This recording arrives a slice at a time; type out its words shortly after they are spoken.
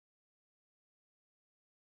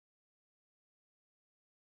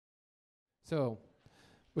So,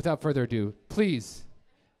 without further ado, please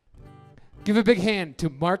give a big hand to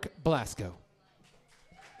Mark Blasco.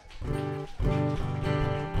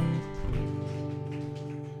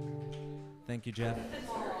 Thank you, Jeff.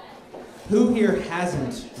 Who here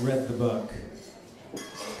hasn't read the book? A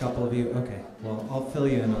couple of you? Okay, well, I'll fill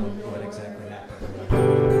you in on what exactly happened.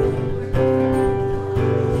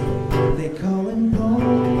 They call him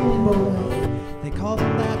Ponyboy. They call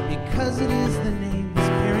him that because it is the name his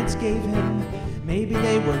parents gave him. Maybe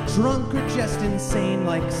they were drunk or just insane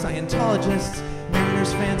like Scientologists,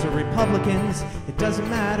 Mariners fans, or Republicans. It doesn't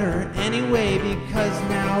matter anyway because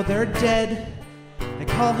now they're dead. They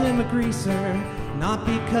call him a greaser, not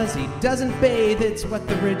because he doesn't bathe, it's what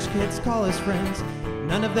the rich kids call his friends.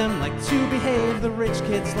 None of them like to behave, the rich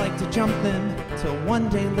kids like to jump them, till one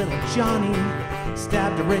day little Johnny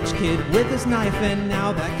stabbed a rich kid with his knife, and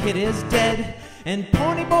now that kid is dead. And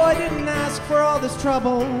Ponyboy didn't ask for all this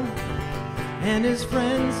trouble, and his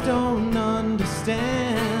friends don't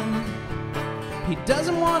understand. He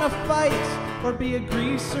doesn't want to fight or be a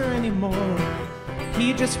greaser anymore.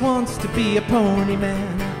 He just wants to be a pony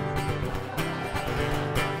man.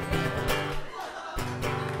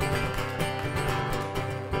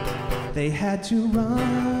 They had to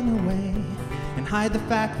run away and hide the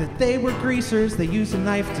fact that they were greasers. They used a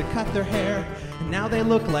knife to cut their hair, and now they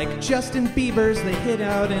look like Justin Bieber's. They hid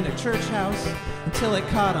out in a church house until it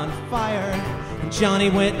caught on fire, and Johnny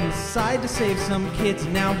went inside to save some kids,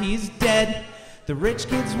 and now he's dead. The rich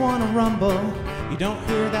kids want to rumble. You don't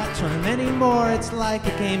hear that term anymore. It's like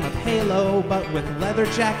a game of Halo, but with leather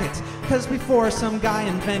jackets. Cause before some guy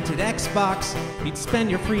invented Xbox, you'd spend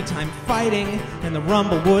your free time fighting, and the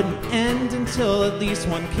rumble wouldn't end until at least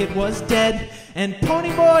one kid was dead. And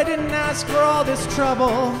Ponyboy didn't ask for all this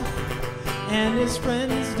trouble, and his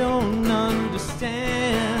friends don't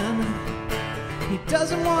understand. He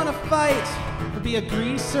doesn't want to fight or be a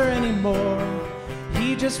greaser anymore.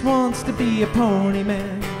 He just wants to be a pony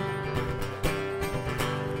man.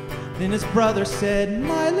 Then his brother said,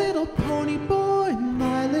 "My little pony boy,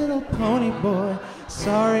 my little pony boy,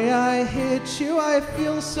 sorry I hit you, I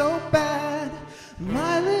feel so bad.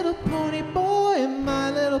 My little pony boy, my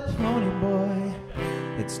little pony boy,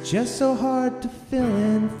 it's just so hard to fill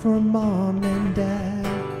in for mom and dad."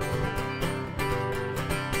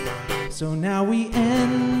 So now we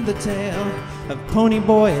end the tale of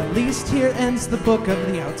Ponyboy. At least here ends the book of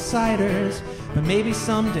the outsiders. But maybe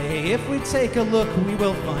someday, if we take a look, we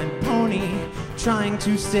will find Pony trying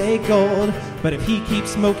to stay gold. But if he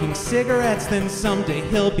keeps smoking cigarettes, then someday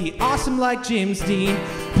he'll be awesome like James Dean.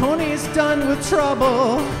 Pony's done with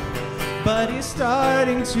trouble, but he's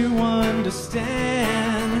starting to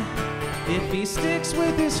understand. If he sticks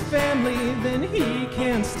with his family, then he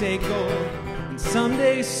can stay gold. And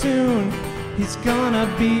someday soon, he's gonna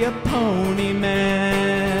be a pony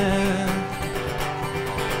man.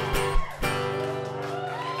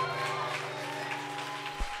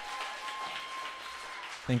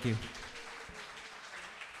 Thank you.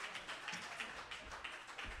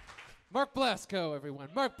 Mark Blasco, everyone.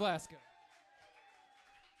 Mark Blasco.